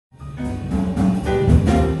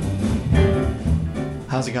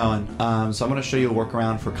how's it going? So I'm going to show you a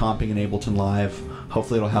workaround for comping in Ableton Live.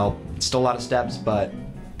 Hopefully it'll help. It's still a lot of steps, but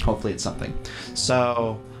hopefully it's something.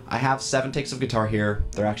 So I have 7 takes of guitar here.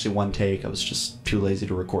 They're actually 1 take. I was just too lazy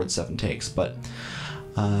to record 7 takes. But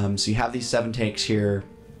so you have these 7 takes here.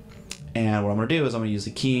 And what I'm going to do is I'm going to use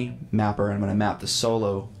the key mapper, and I'm going to map the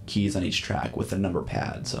solo keys on each track with a number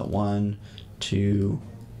pad. So 1, 2,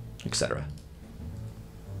 etc.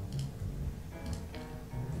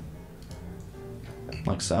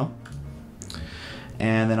 Like so.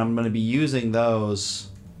 And then I'm going to be using those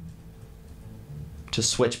to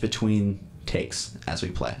switch between takes as we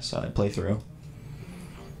play. So I play through.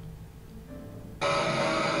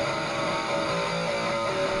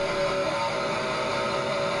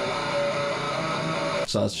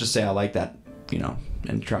 So let's just say I like that, you know,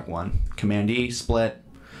 in track 1. Command E, split,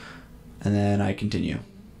 and then I continue.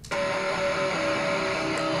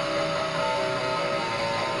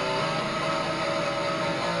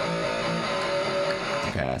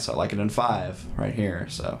 Okay, so I like it in 5 right here,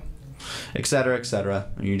 so etc.,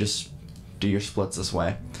 etc. You just do your splits this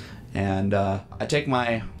way. And I take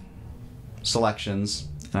my selections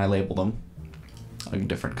and I label them a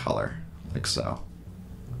different color, like so.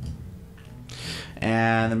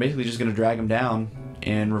 And I'm basically just going to drag them down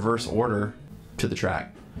in reverse order to the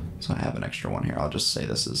track. So I have an extra one here. I'll just say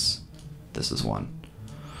this is one.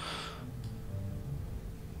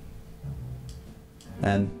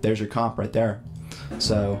 And there's your comp right there.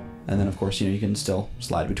 So, and then of course, you know, you can still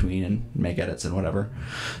slide between and make edits and whatever.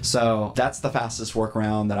 So that's the fastest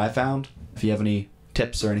workaround that I found. If you have any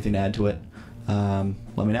tips or anything to add to it,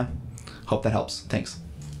 let me know. Hope that helps. Thanks.